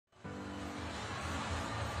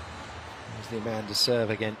the Amanda serve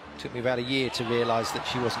again. Took me about a year to realise that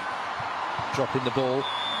she wasn't dropping the ball.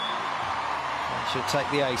 And she'll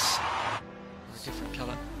take the ace. A different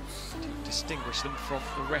colour to distinguish them from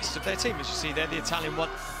the rest of their team. As you see there, the Italian one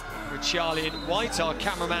with Charlie in white. Our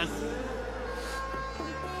cameraman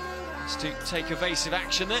has to take evasive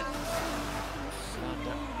action there.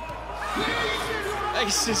 Amanda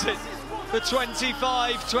aces it for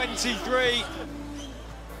 25-23.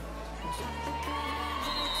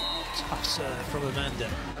 Tough serve from Amanda.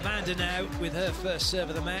 Amanda now with her first serve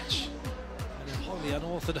of the match. And a wholly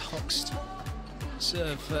unorthodox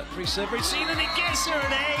serve, pre-serve routine, and it gets her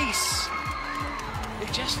an ace!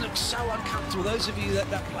 It just looks so uncomfortable. Those of you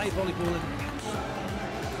that play volleyball.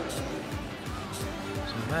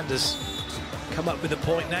 So Amanda's come up with a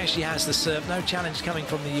point. Now she has the serve. No challenge coming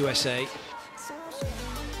from the USA.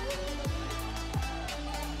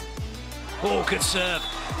 Oh, good serve.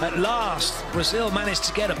 At last, Brazil managed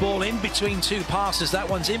to get a ball in between two passes. That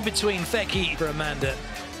one's in between Theki for Amanda.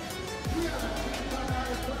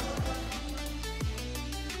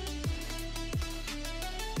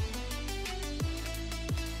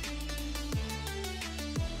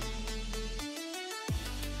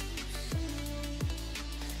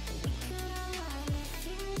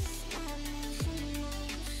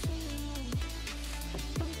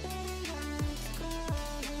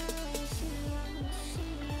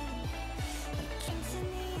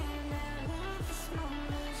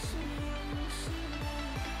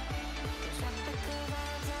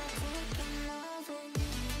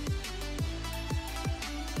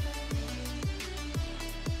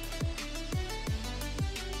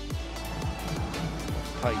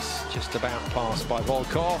 Pace just about passed by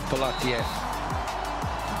Volkov. Poletaev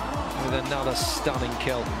with another stunning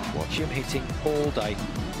kill. Watch him hitting all day.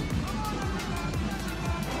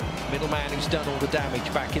 Middleman who's done all the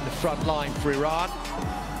damage back in the front line for Iran.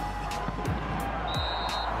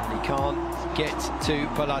 And he can't get to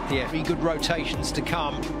Poletaev. 3 good rotations to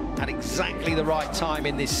come at exactly the right time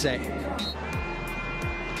in this set.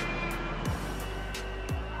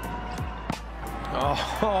 Oh.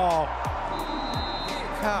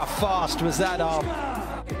 How fast was that arm?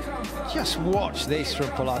 Just watch this from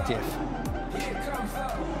Poletaev.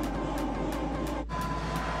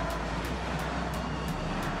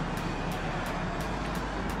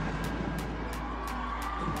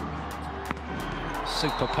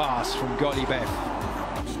 Super pass from Golibov.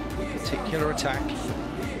 Particular attack.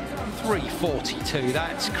 3:42,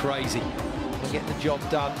 that's crazy. We'll get the job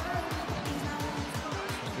done.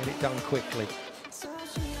 Get it done quickly.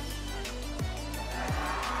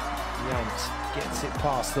 Gets it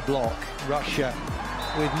past the block. Russia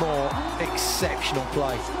with more exceptional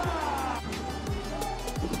play.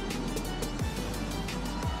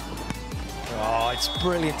 Oh, it's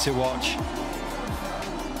brilliant to watch.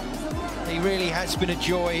 He really has been a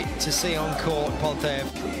joy to see on court, Poletaev.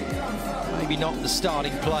 Maybe not the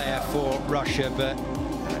starting player for Russia, but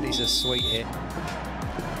that is a sweet hit.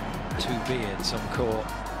 2 beards on court.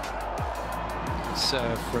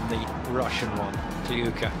 Serve from the Russian one,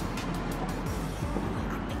 Kliuka.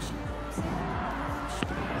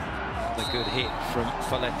 The good hit from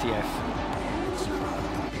Poletaev.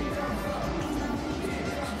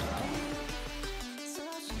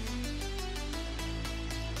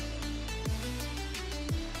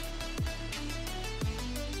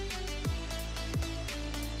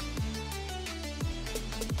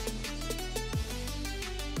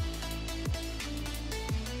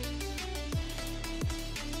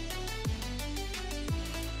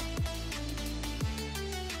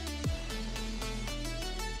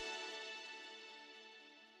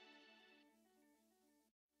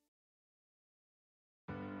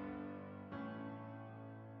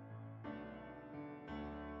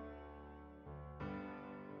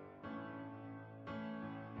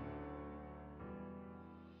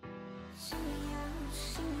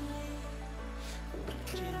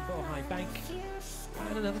 High Bank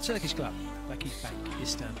and another Turkish club, Bakis Bank,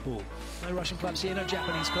 Istanbul. No Russian clubs here, no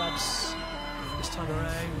Japanese clubs this time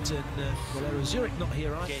around, and Valero Zurich not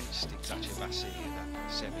here either. Against Dmitry Aleksandrovich in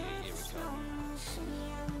that semi a year ago.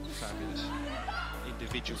 Fabulous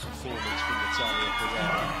individual performance from Natalia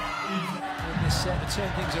Pereira. In this set, to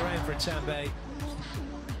turn things around for Tambe,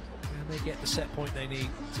 and they get the set point they need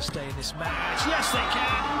to stay in this match. Yes, they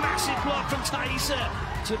can! Massive block from Thaísa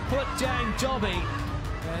to put down Dobby.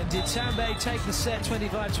 And did Tambe take the set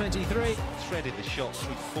 25-23? Threaded the shot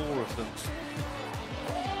through 4 of them.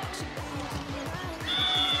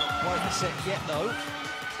 Not quite the set yet, though.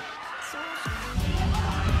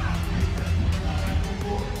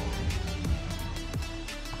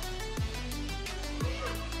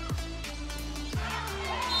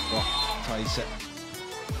 Thaísa.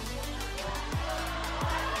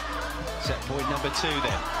 Set point number 2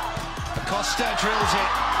 then. Acosta drills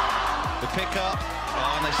it. The pick up.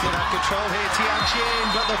 Oh, and they still have control here.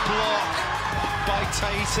 Tianjin, but the block by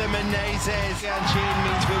Thaísa Menezes. Tianjin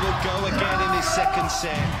means we will go again in this second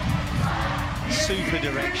set. Super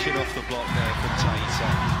direction off the block there from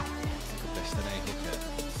Thaísa.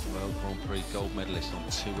 World Grand Prix gold medalist on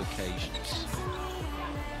 2 occasions.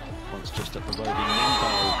 Once just up the road in Limbo.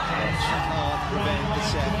 Can't prevent the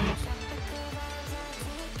set.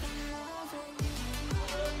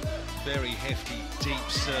 Very hefty, deep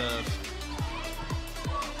serve.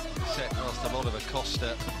 The set lost a lot of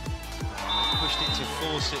Acosta. They pushed it to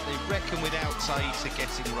force it. They reckon without Thaísa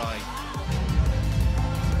getting right.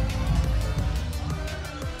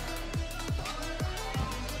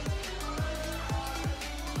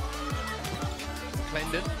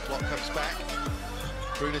 Clendon, block comes back.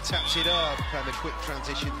 Bruna taps it up and a quick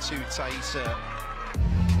transition to Thaísa.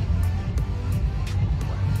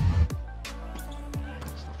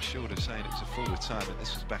 I'm short of saying it was a full retirement.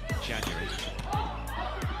 This was back in January.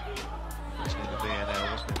 Wasn't in the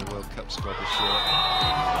VNL, wasn't in the World Cup squad this year.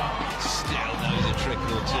 Still knows a trick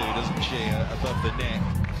or two, doesn't she, above the net.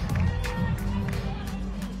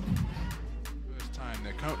 First time,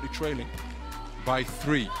 they're currently trailing by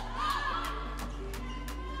 3.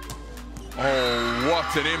 Oh,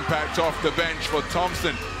 what an impact off the bench for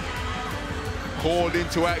Thompson. Called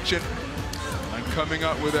into action and coming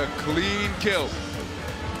up with a clean kill.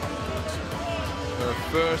 Her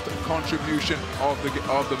first contribution of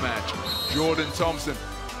the match. Jordan Thompson.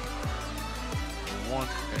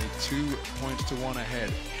 2 points to 1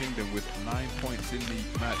 ahead. Kingdom with 9 points in the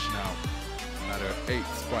match now. And at her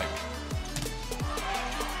 8th spike.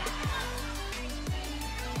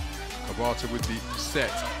 Kabata with the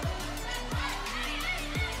set.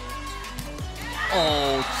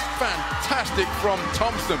 Oh, it's fantastic from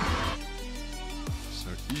Thompson. So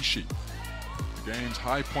Ishii, the game's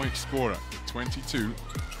high point scorer with 22.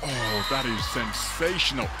 Oh, that is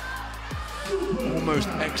sensational. Almost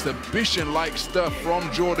exhibition-like stuff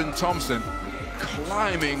from Jordan Thompson.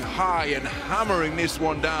 Climbing high and hammering this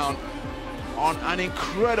one down on an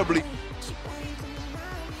incredibly...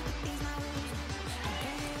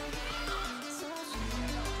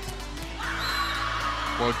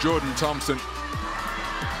 Well, Jordan Thompson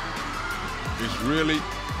is really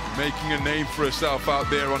making a name for herself out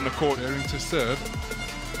there on the court. Daring to serve.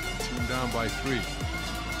 Team down by 3.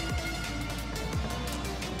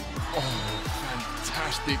 Oh,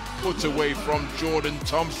 fantastic put away from Jordan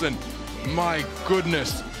Thompson. My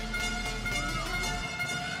goodness.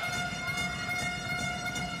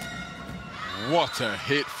 What a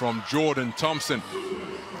hit from Jordan Thompson.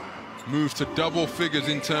 Moves to double figures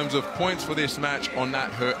in terms of points for this match on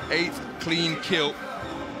that, her 8th clean kill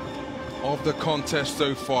of the contest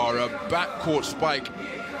so far. A backcourt spike,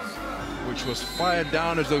 which was fired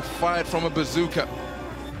down as though fired from a bazooka.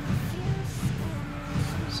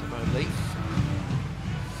 Simone Lee.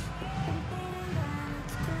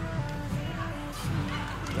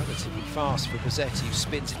 Relatively fast for Bozzetti, who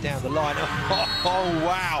spins it down the line. Oh,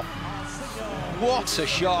 wow. What a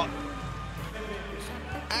shot.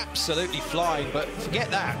 Absolutely flying, but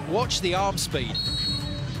forget that. Watch the arm speed.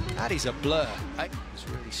 That is a blur. Was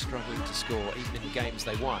really struggling to score, even in the games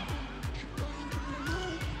they won.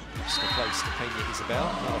 Just a place to Peña Isabel.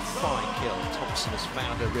 What a fine kill. Thompson has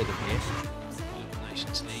found her rhythm here.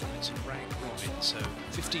 Nations League, it's a rank robin, so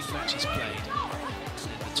 15 matches played, and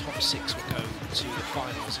then the top 6 will go to the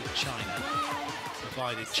finals in China,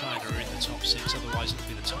 provided China are in the top 6, otherwise it'll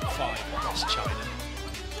be the top 5 plus China.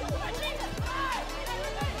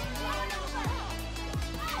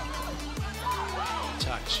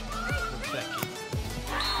 Touch from Becky.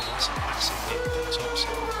 Oh, that's a massive hit from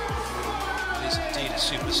Thompson. It is indeed a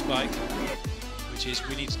super spike, which is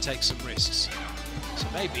we need to take some risks. So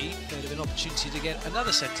maybe there'd have an opportunity to get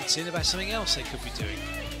another sentence in about something else they could be doing.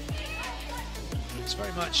 It's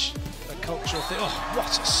very much a cultural thing. Oh,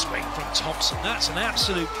 what a swing from Thompson. That's an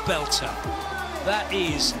absolute belter. That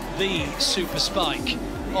is the super spike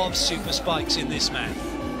of super spikes in this man.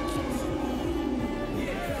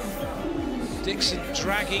 Dixon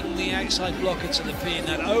dragging the outside blocker to the pin.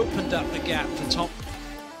 That opened up the gap for Thompson.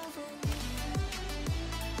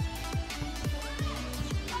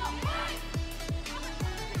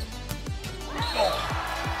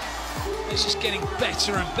 It's just getting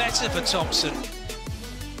better and better for Thompson.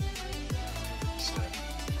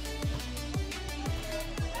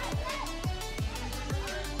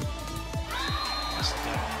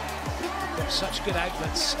 Got such good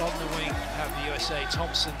outlets on the wing, have the USA.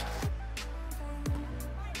 Thompson.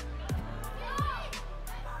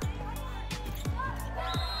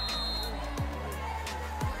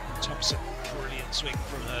 swing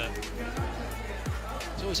from her.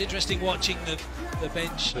 It's always interesting watching the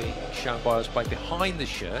bench. Shown by us by behind the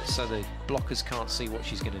shirt, so the blockers can't see what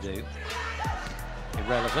she's going to do.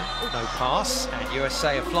 Irrelevant, no pass, and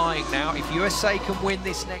USA are flying now. If USA can win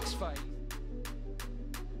this next phase.